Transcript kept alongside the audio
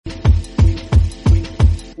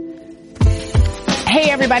Hey,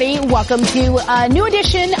 everybody. Welcome to a new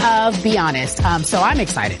edition of Be Honest. So I'm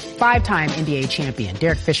excited. 5-time NBA champion,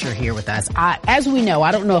 Derek Fisher here with us. As we know,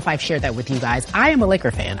 I don't know if I've shared that with you guys. I am a Laker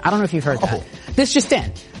fan. I don't know if you've heard that. This just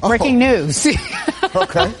in. Breaking news.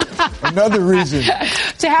 Okay. Another reason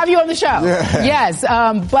to have you on the show. Yeah. Yes.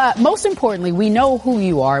 But most importantly, we know who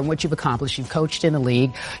you are and what you've accomplished. You've coached in the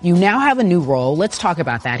league. You now have a new role. Let's talk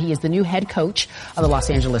about that. He is the new head coach of the Los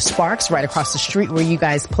Angeles Sparks, right across the street where you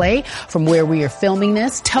guys play from where we are filming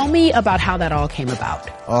this. Tell me about how that all came about.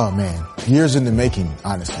 Oh, man. Years in the making,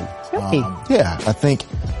 honestly. Really? Yeah, I think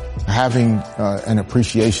having an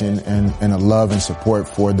appreciation and a love and support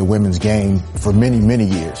for the women's game for many, many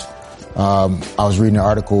years. I was reading an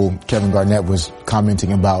article, Kevin Garnett was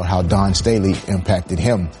commenting about how Dawn Staley impacted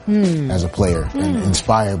him as a player and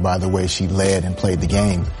inspired by the way she led and played the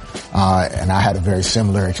game. And I had a very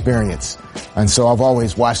similar experience. And so I've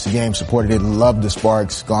always watched the game, supported it, loved the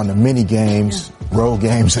Sparks, gone to many games, road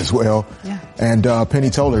games as well. Yeah. And Penny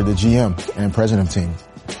Toller, the GM and president of the team.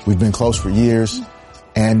 We've been close for years.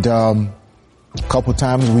 And a couple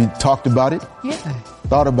times we talked about it,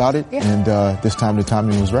 thought about it, and this time the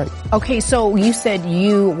timing was right. Okay, so you said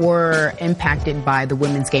you were impacted by the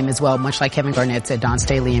women's game as well, much like Kevin Garnett said Dawn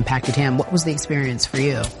Staley impacted him. What was the experience for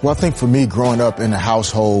you? Well, I think for me, growing up in a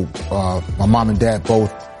household, my mom and dad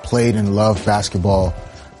both played and loved basketball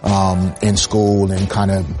in school and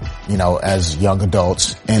kind of, as young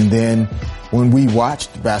adults. And then when we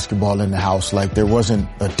watched basketball in the house, like there wasn't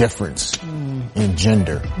a difference in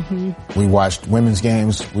gender. We watched women's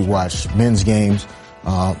games, we watched men's games.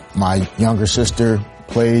 My younger sister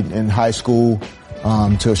played in high school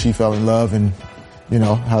till she fell in love, and you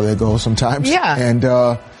know how that goes sometimes. Yeah.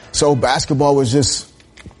 And so basketball was it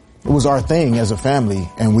was our thing as a family,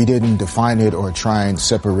 and we didn't define it or try and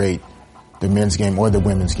separate the men's game or the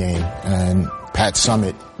women's game. And Pat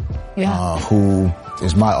Summitt, who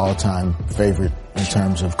is my all-time favorite in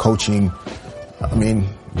terms of coaching. I mean,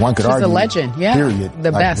 one could argue. She's a legend, period.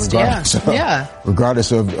 The best,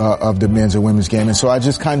 regardless of the men's or women's game. And so I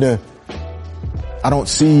just I don't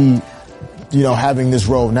see, having this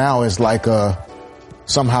role now as like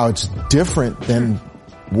somehow it's different than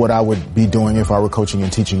what I would be doing if I were coaching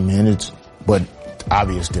and teaching men. But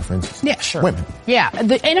obvious difference. Yeah, sure. Women. Yeah.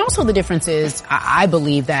 And also the difference is, I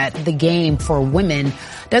believe that the game for women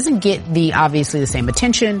doesn't get obviously the same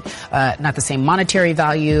attention, not the same monetary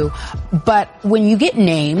value. But when you get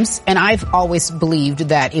names, and I've always believed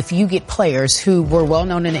that if you get players who were well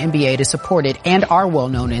known in the NBA to support it and are well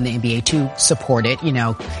known in the NBA to support it,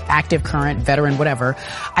 active, current, veteran, whatever,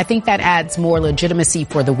 I think that adds more legitimacy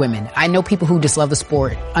for the women. I know people who just love the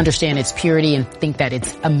sport, understand its purity, and think that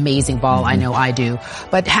it's amazing ball. I know I do.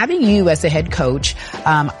 But having you as the head coach,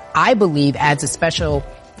 I believe adds a special,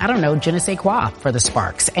 je ne sais quoi for the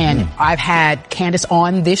Sparks. And I've had Candace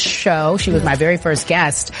on this show. She was my very first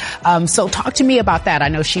guest. So talk to me about that. I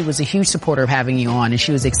know she was a huge supporter of having you on, and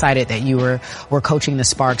she was excited that you were coaching the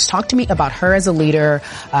Sparks. Talk to me about her as a leader.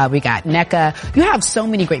 We got NECA. You have so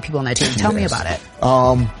many great people on that team. Tell me about it.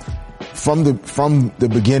 From the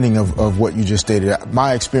beginning of what you just stated,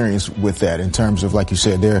 my experience with that in terms of, like you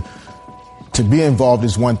said, to be involved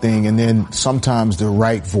is one thing, and then sometimes the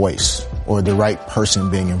right voice or the right person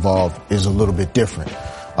being involved is a little bit different.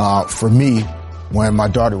 For me, when my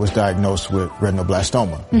daughter was diagnosed with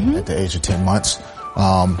retinoblastoma at the age of 10 months,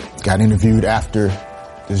 got interviewed after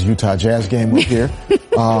this Utah Jazz game up here,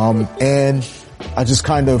 and I just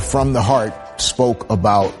kind of from the heart spoke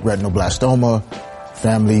about retinoblastoma.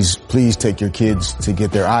 Families, please take your kids to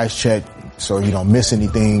get their eyes checked so you don't miss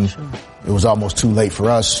anything. Sure. It was almost too late for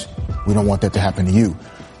us. We don't want that to happen to you.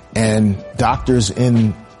 And doctors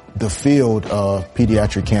in the field of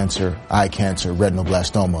pediatric cancer, eye cancer,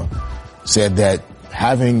 retinoblastoma, said that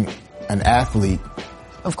having an athlete,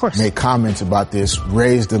 of course, make comments about this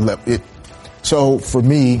raised the level. So for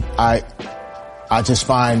me, I just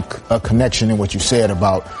find a connection in what you said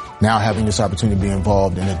about now having this opportunity to be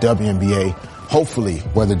involved in the WNBA. Hopefully,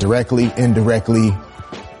 whether directly, indirectly,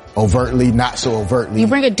 overtly, not so overtly. You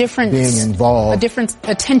bring a different being involved, a different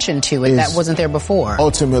attention to it that wasn't there before.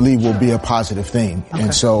 Ultimately, will be a positive thing. Okay.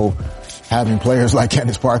 And so, having players like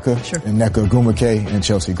Candace Parker and Nneka Ogwumike and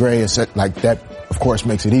Chelsea Gray, like that, of course,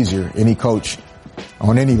 makes it easier. Any coach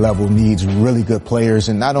on any level needs really good players,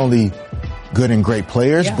 and not only good and great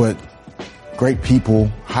players, but great people,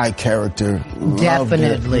 high character.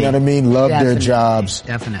 Definitely. You know what I mean? Love their jobs.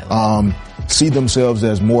 Definitely. See themselves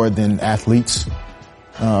as more than athletes.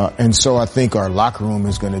 And so I think our locker room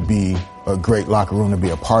is going to be a great locker room to be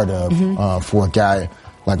a part of, for a guy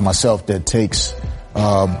like myself that takes,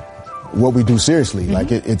 what we do seriously.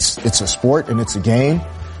 Like it's a sport and it's a game.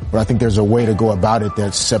 but I think there's a way to go about it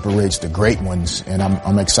that separates the great ones, and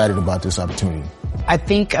I'm excited about this opportunity. I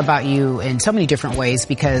think about you in so many different ways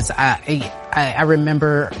because I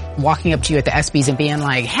remember walking up to you at the ESPYs and being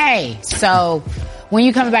like, hey, so when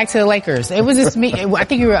you coming back to the Lakers? It was just me. I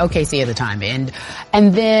think you were OKC at the time. And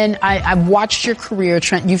then I've watched your career.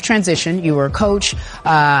 You've transitioned. You were a coach.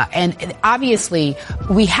 And obviously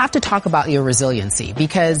we have to talk about your resiliency,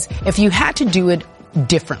 because if you had to do it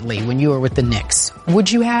differently when you were with the Knicks, would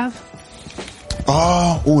you have?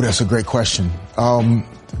 Oh, that's a great question.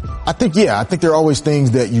 I think there are always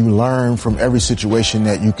things that you learn from every situation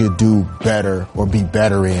that you could do better or be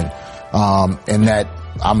better in. And that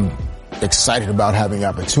I'm excited about having the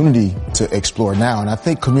opportunity to explore now. And I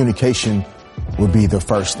think communication would be the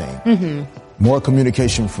first thing. Mm-hmm. More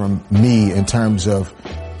communication from me in terms of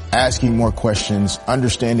asking more questions,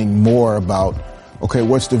 understanding more about, okay,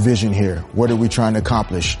 what's the vision here? What are we trying to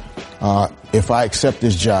accomplish? If I accept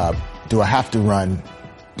this job, do I have to run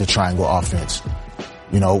the triangle offense?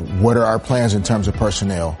 You know, what are our plans in terms of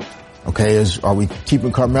personnel? Okay, are we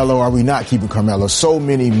keeping Carmelo? Are we not keeping Carmelo? So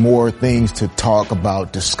many more things to talk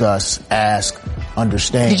about, discuss, ask,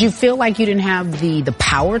 understand. Did you feel like you didn't have the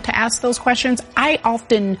power to ask those questions? I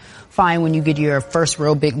often find when you get your first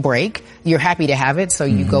real big break, you're happy to have it, so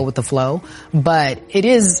you go with the flow. But it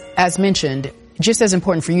is, as mentioned, just as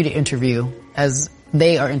important for you to interview as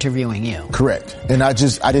they are interviewing you. Correct. And I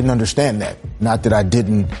didn't understand that. Not that I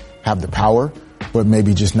didn't have the power, but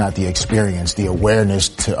maybe just not the experience, the awareness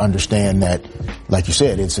to understand that, like you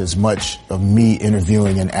said, it's as much of me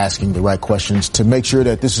interviewing and asking the right questions to make sure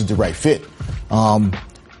that this is the right fit.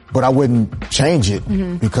 But I wouldn't change it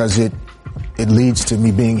because it leads to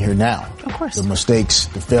me being here now. Of course. The mistakes,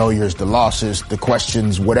 the failures, the losses, the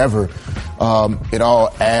questions, whatever, it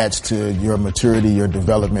all adds to your maturity, your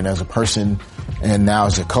development as a person, and now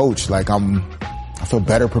as a coach. Like I feel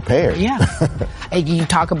better prepared. Yeah. You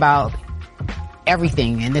talk about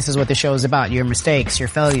everything, and this is what the show is about: your mistakes, your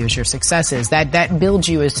failures, your successes. That builds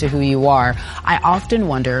you as to who you are. I often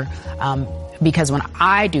wonder, because when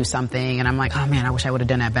I do something and I'm like, oh man, I wish I would have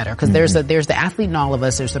done that better. Because there's the athlete in all of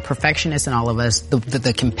us, there's the perfectionist in all of us,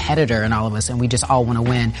 the competitor in all of us, and we just all want to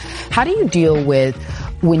win. How do you deal with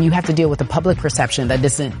when you have to deal with the public perception that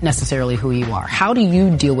isn't necessarily who you are? How do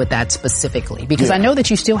you deal with that specifically? Because I know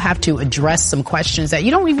that you still have to address some questions that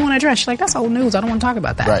you don't even want to address. You're like, that's old news. I don't want to talk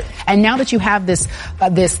about that. Right. And now that you have this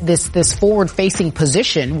forward-facing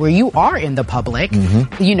position where you are in the public,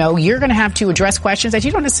 you know, you're going to have to address questions that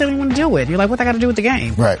you don't necessarily want to deal with. You're like, what I got to do with the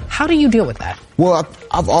game? Right. How do you deal with that? Well,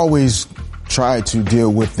 I've always tried to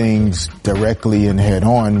deal with things directly and head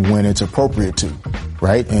on when it's appropriate to,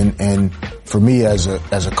 right? And for me as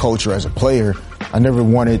a coach or as a player, I never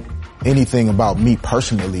wanted anything about me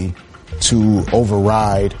personally to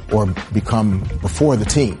override or become before the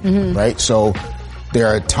team, right? So there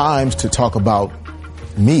are times to talk about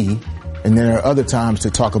me, and there are other times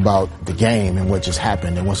to talk about the game and what just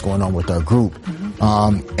happened and what's going on with our group.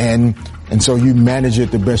 And so you manage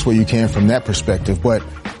it the best way you can from that perspective. But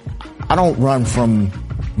I don't run from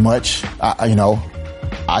much.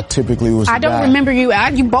 I typically was. I don't remember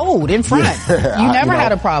you bowled in front. Yeah. You never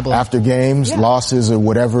had a problem. After games, losses or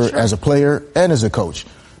whatever, as a player and as a coach.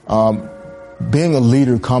 Being a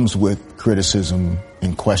leader comes with criticism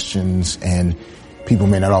and questions, and people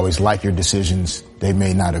may not always like your decisions. They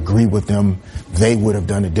may not agree with them. They would have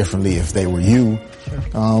done it differently if they were you.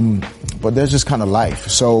 But that's just kind of life.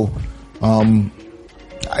 So,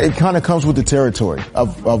 it kind of comes with the territory.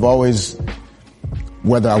 I've always,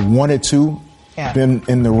 whether I wanted to, been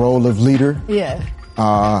in the role of leader. Yeah.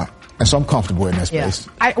 And so I'm comfortable in that space.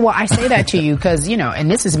 I say that to you because,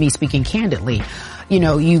 and this is me speaking candidly.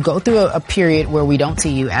 You go through a period where we don't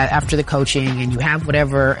see you after the coaching, and you have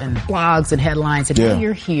whatever and blogs and headlines, and now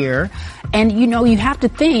you're here. And, you have to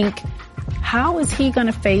think, how is he going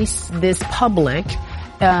to face this public?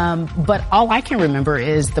 But all I can remember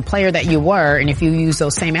is the player that you were, and if you use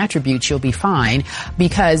those same attributes, you'll be fine.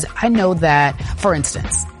 Because I know that, for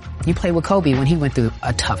instance, you played with Kobe when he went through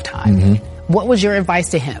a tough time. What was your advice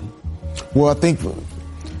to him? Well, I think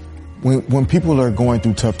when people are going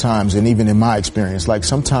through tough times, and even in my experience, like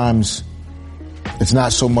sometimes it's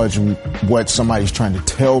not so much what somebody's trying to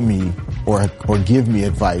tell me or give me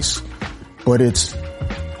advice, but it's,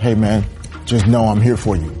 hey man, just know I'm here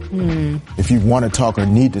for you. If you want to talk or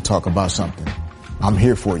need to talk about something, I'm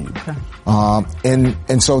here for you. Okay.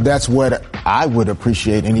 And so that's what I would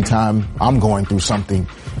appreciate anytime I'm going through something.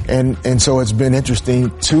 And so it's been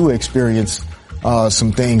interesting to experience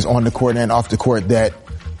some things on the court and off the court that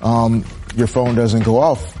your phone doesn't go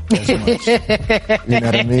off as much. You know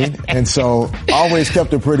what I mean? And so always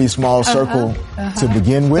kept a pretty small circle to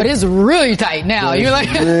begin with. But it's really tight now. You're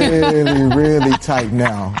like really, really tight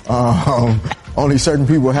now. Only certain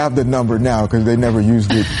people have the number now because they never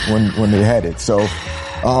used it when they had it. So,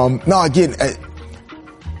 no, again,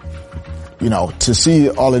 you know, to see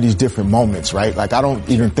all of these different moments, right? Like I don't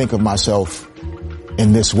even think of myself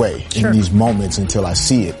in this way, in these moments until I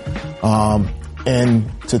see it. And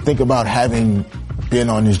to think about having been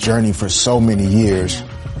on this journey for so many years,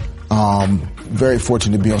 very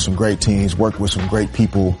fortunate to be on some great teams, work with some great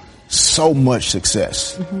people, so much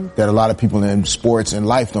success that a lot of people in sports and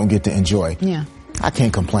life don't get to enjoy. Yeah. I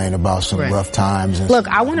can't complain about some rough times. And look,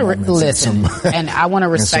 I want to listen, and I want to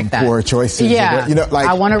respect that. Poor choices. Yeah, you know, like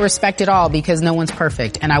I want to respect it all because no one's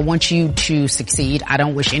perfect, and I want you to succeed. I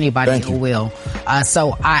don't wish anybody ill will.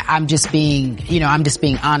 So I'm just being, I'm just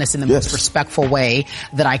being honest in the most respectful way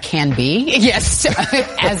that I can be. Yes,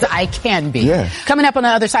 as I can be. Yeah. Coming up on the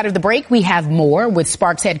other side of the break, we have more with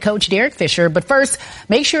Sparks head coach Derek Fisher. But first,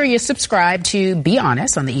 make sure you subscribe to Be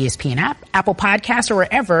Honest on the ESPN app, Apple Podcasts, or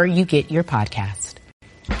wherever you get your podcasts.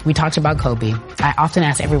 We talked about Kobe. I often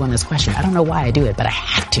ask everyone this question. I don't know why I do it, but I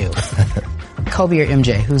have to. Kobe or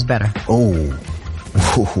MJ, who's better? Oh.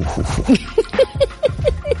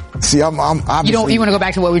 See, I'm obviously... You want to go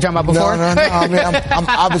back to what we were talking about before? No. I mean, I'm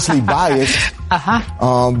obviously biased.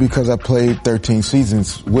 Because I played 13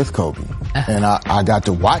 seasons with Kobe. And I got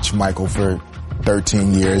to watch Michael for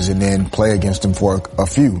 13 years and then play against him for a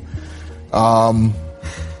few. I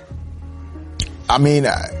mean,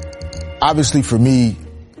 obviously for me,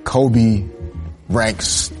 Kobe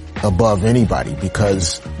ranks above anybody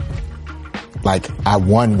because, like, I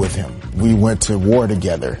won with him. We went to war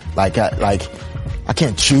together. I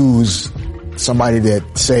can't choose somebody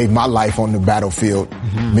that saved my life on the battlefield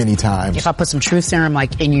many times. If I put some truth serum,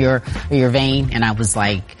 like, in your vein, and I was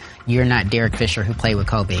like, you're not Derek Fisher who played with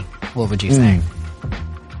Kobe, what would you say?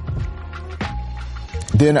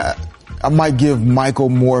 Then I might give Michael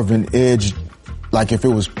more of an edge, like if it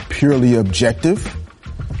was purely objective,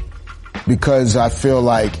 because I feel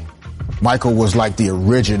like Michael was like the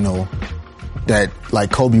original that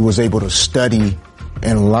like Kobe was able to study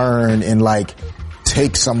and learn and like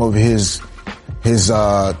take some of his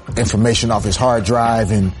information off his hard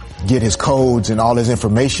drive and get his codes and all his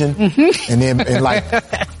information and then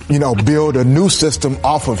build a new system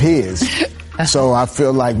off of his. So I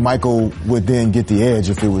feel like Michael would then get the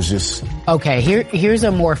edge if it was just... Okay, here's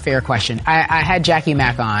a more fair question. I had Jackie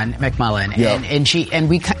McMullen,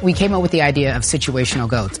 and we came up with the idea of situational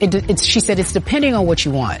GOATs. She said it's depending on what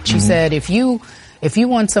you want. She said if you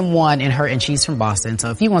want someone and she's from Boston,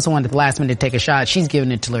 so if you want someone at the last minute to take a shot, she's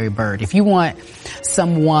giving it to Larry Bird. If you want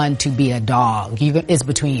someone to be a dog, it's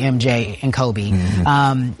between MJ and Kobe.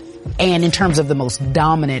 And in terms of the most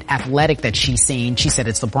dominant athletic that she's seen, she said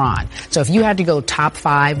it's LeBron. So if you had to go top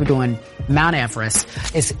 5, we're doing Mount Everest.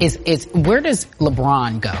 Where does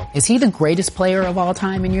LeBron go? Is he the greatest player of all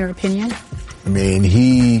time in your opinion? I mean,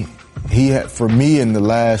 he had, for me in the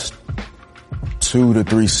last 2 to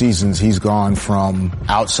 3 seasons, he's gone from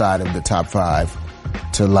outside of the top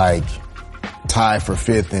 5 to like tie for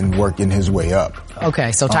 5th and working his way up.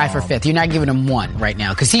 Okay, so tie for 5th. You're not giving him 1 right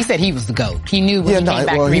now because he said he was the GOAT. He knew when he came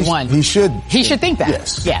back 3-1. He should think that.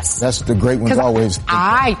 Yes. That's the great ones always.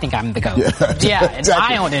 I think I'm the GOAT. Yeah,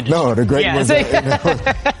 exactly. I own it. No, the great ones.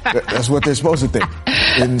 That's what they're supposed to think.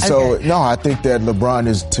 And so, I think that LeBron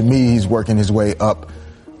is, to me, he's working his way up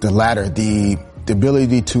the ladder. The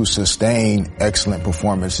ability to sustain excellent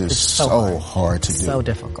performance is so hard to do. So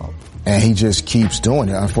difficult. And he just keeps doing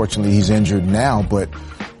it. Unfortunately, he's injured now, but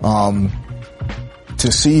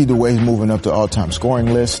to see the way he's moving up the all-time scoring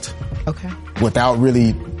list without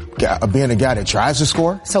really being a guy that tries to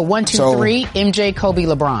score. So 1, 2, 3, MJ, Kobe,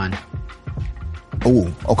 LeBron.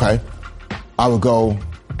 Ooh, okay. I would go,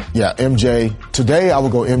 MJ. Today I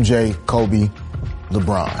would go MJ, Kobe,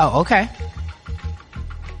 LeBron. Oh, okay.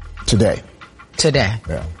 Today.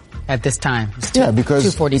 Yeah. At this time. It's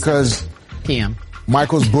because 2:47 p.m.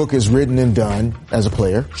 Michael's book is written and done as a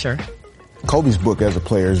player. Sure. Kobe's book as a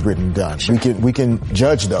player is written and done. Sure. We can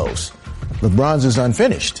judge those. LeBron's is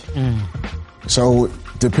unfinished. So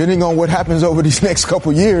depending on what happens over these next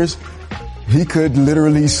couple years, he could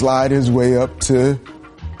literally slide his way up to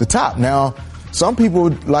the top. Now, some people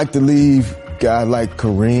would like to leave guys like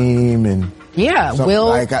Kareem and Will.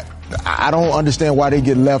 Like I don't understand why they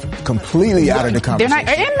get left completely out of the conversation.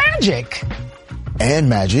 They're not, and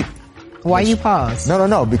Magic. Why you pause?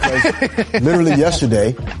 No, because literally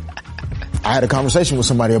yesterday, I had a conversation with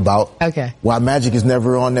somebody about why Magic is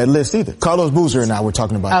never on that list either. Carlos Boozer and I were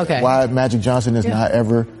talking about why Magic Johnson is not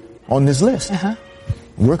ever on this list.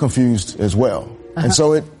 We're confused as well. And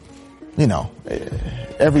so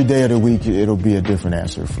every day of the week, it'll be a different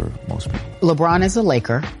answer for most people. LeBron is a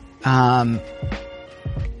Laker.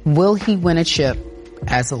 Will he win a chip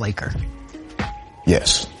as a Laker?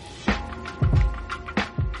 Yes.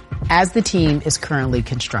 As the team is currently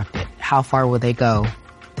constructed, how far will they go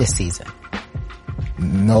this season?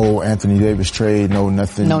 No Anthony Davis trade, no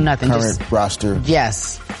nothing. Current just, roster.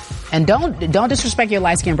 Yes. And don't disrespect your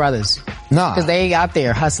light-skinned brothers. Nah. Because they out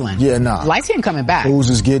there hustling. Yeah, nah. Light-skinned coming back. Who's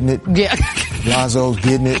is getting it. Yeah. Lonzo's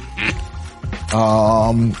getting it.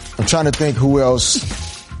 I'm trying to think who else.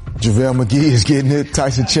 JaVale McGee is getting it.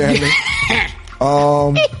 Tyson Chandler.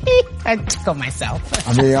 I tickle myself.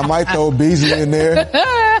 I mean, I might throw Beasley in there.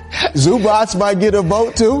 Zubats might get a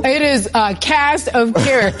vote too. It is a cast of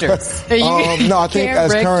characters. No, I think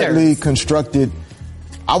as currently constructed,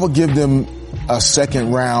 I would give them a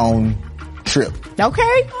second round trip.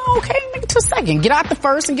 Okay, make it to a second. Get out the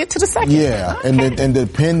first and get to the second. Yeah, okay. and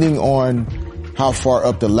depending on how far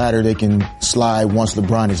up the ladder they can slide once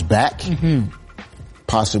LeBron is back,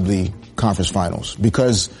 possibly conference finals.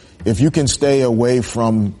 Because if you can stay away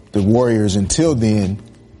from the Warriors until then,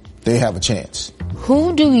 they have a chance.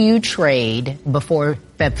 Who do you trade before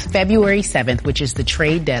February 7th, which is the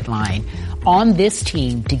trade deadline, on this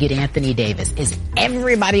team to get Anthony Davis? Is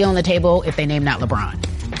everybody on the table if they name not LeBron?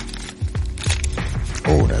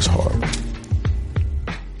 Oh, that's hard.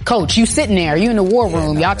 Coach, you sitting there, you in the war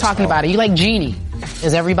room, y'all talking about it. You like Genie.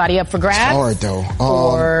 Is everybody up for grabs? It's hard though.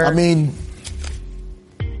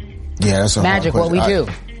 That's a Magic, hard what we do.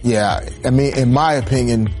 Yeah, I mean, in my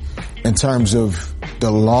opinion, in terms of the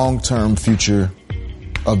long-term future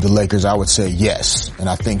of the Lakers, I would say yes. And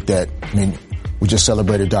I think that, we just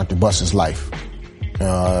celebrated Dr. Buss's life.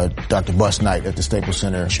 Dr. Buss night at the Staples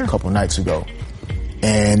Center a couple nights ago.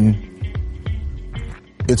 And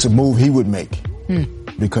it's a move he would make.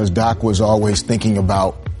 Because Doc was always thinking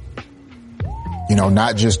about,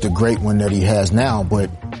 not just the great one that he has now, but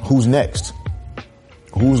who's next?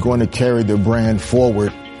 Who's going to carry the brand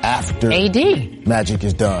forward after AD Magic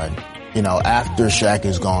is done? After Shaq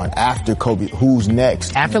is gone, after Kobe, who's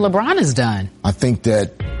next? After LeBron is done. I think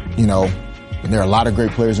that, there are a lot of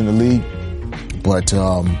great players in the league, but,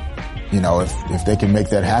 if they can make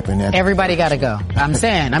that happen, then everybody got to go. I'm just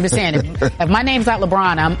saying, if my name's not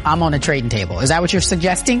LeBron, I'm on the trading table. Is that what you're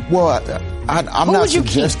suggesting? Well, I'm not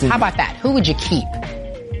suggesting. Keep? How about that? Who would you keep?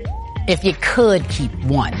 If you could keep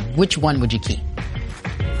one, which one would you keep?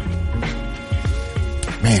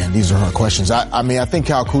 Man, these are hard questions. I think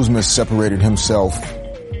Kyle Kuzma separated himself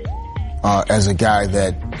as a guy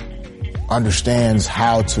that understands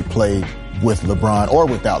how to play with LeBron or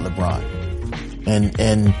without LeBron,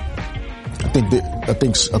 and I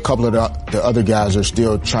think a couple of the other guys are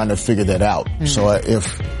still trying to figure that out. So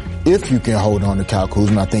if you can hold on to Kyle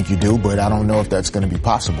Kuzma, I think you do, but I don't know if that's going to be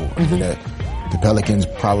possible. I mean, the Pelicans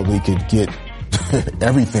probably could get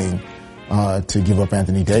everything to give up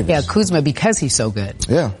Anthony Davis. Yeah, Kuzma, because he's so good.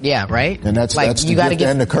 Yeah. Yeah, right? And that's the gift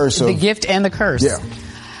and the curse. The gift and the curse. Yeah.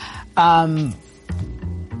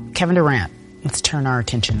 Kevin Durant, let's turn our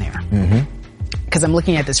attention there. Because I'm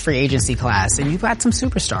looking at this free agency class, and you've got some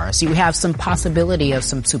superstars. You have some possibility of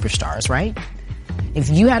some superstars, right? If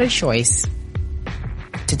you had a choice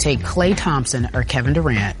to take Klay Thompson or Kevin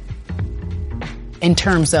Durant, in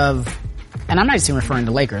terms of, and I'm not just referring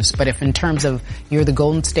to Lakers, but if in terms of you're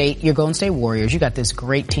Golden State Warriors, you got this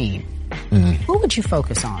great team, who would you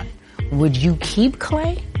focus on? Would you keep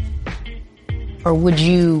Klay? Or would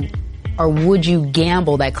you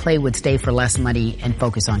gamble that Klay would stay for less money and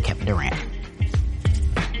focus on Kevin Durant?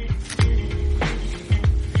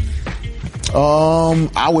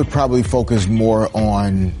 I would probably focus more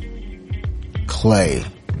on Klay.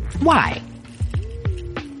 Why?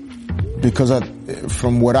 Because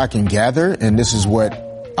from what I can gather, and this is what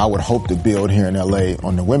I would hope to build here in LA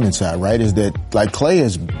on the women's side, right, is that Klay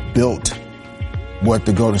has built what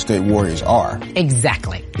the Golden State Warriors are.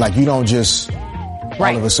 Exactly. You don't just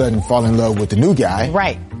all of a sudden fall in love with the new guy.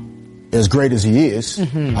 Right. As great as he is,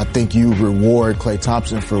 I think you reward Klay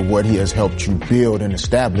Thompson for what he has helped you build and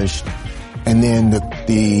establish. And then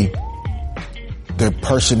the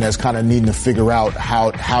person that's kind of needing to figure out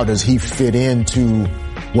how does he fit into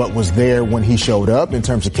what was there when he showed up in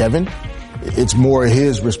terms of Kevin, it's more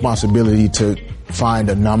his responsibility to find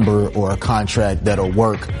a number or a contract that'll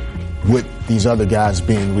work with these other guys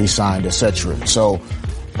being re-signed, etc. So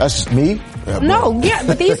that's just me.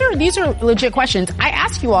 But these are legit questions. I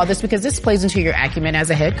ask you all this because this plays into your acumen as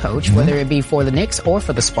a head coach, whether it be for the Knicks or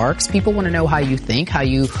for the Sparks. People want to know how you think, how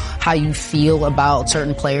you feel about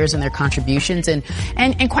certain players and their contributions, and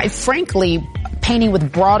quite frankly, painting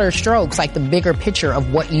with broader strokes, like the bigger picture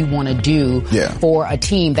of what you want to do for a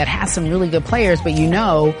team that has some really good players, but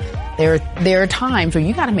there are times where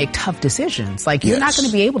you got to make tough decisions. Like, you're not going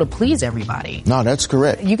to be able to please everybody. No, that's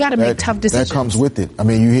correct. You got to make tough decisions. That comes with it. I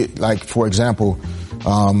mean, you hit, like, for example,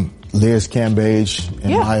 Liz Cambage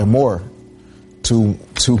and Maya Moore, two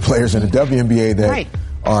players in the WNBA that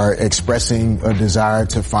are expressing a desire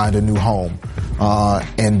to find a new home.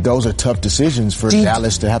 And those are tough decisions for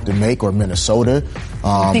Dallas to have to make, or Minnesota.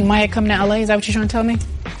 You think Maya coming to LA? Is that what you're trying to tell me?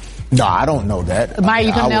 No, I don't know that. Maya,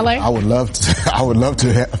 you come to LA? I would love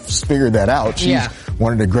to have figured that out. She's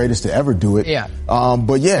one of the greatest to ever do it. Yeah.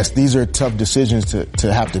 But yes, these are tough decisions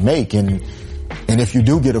to have to make. And if you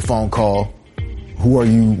do get a phone call, who are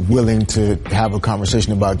you willing to have a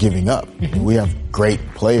conversation about giving up? We have great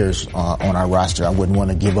players on our roster. I wouldn't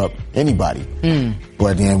want to give up anybody.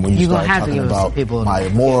 But then when you start talking about Maya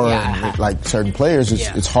Moore and like certain players,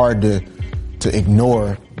 it's hard to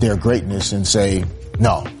ignore their greatness and say,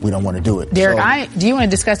 no, we don't want to do it. Derek, do you want to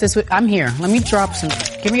discuss this? I'm here. Let me drop some.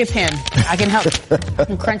 Give me a pen. I can help. I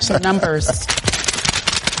can crunch some numbers.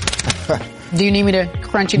 Do you need me to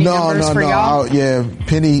crunch any numbers for y'all?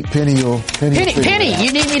 Penny.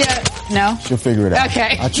 You need me to? No? She'll figure it out.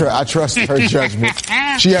 Okay. I trust her judgment.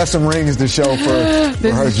 She has some rings to show for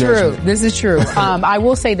her judgment. This is true. I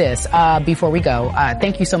will say this, before we go.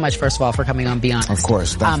 Thank you so much, first of all, for coming on Be Honest. Of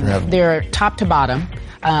course. Thanks for having me. They're top to bottom.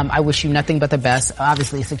 I wish you nothing but the best.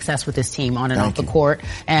 Obviously, success with this team on and off the court.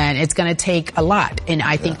 And it's going to take a lot. And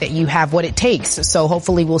I think that you have what it takes. So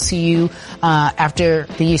hopefully we'll see you after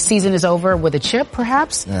the season is over with a chip,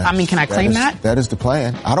 perhaps. Yeah. I mean, can I claim that? That is the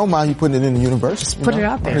plan. I don't mind you putting it in the universe. Just put it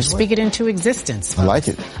out there. Speak it into existence. I like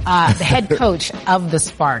it. The head coach of the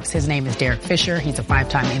Sparks, his name is Derek Fisher. He's a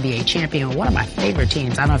 5-time NBA champion. One of my favorite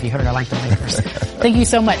teams. I don't know if you heard, I like the Lakers. Thank you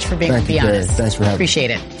so much for being with Be Honest. Thanks for having me.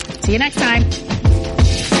 Appreciate it. See you next time.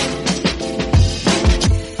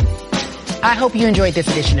 I hope you enjoyed this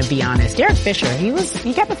edition of Be Honest. Derek Fisher, he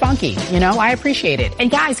kept it funky. I appreciate it. And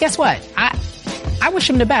guys, guess what? I wish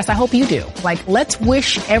him the best. I hope you do. Like, let's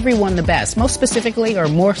wish everyone the best. Most specifically, or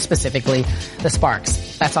more specifically, the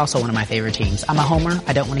Sparks. That's also one of my favorite teams. I'm a homer.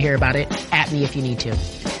 I don't want to hear about it. At me if you need to.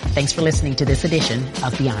 Thanks for listening to this edition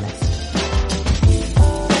of Be Honest.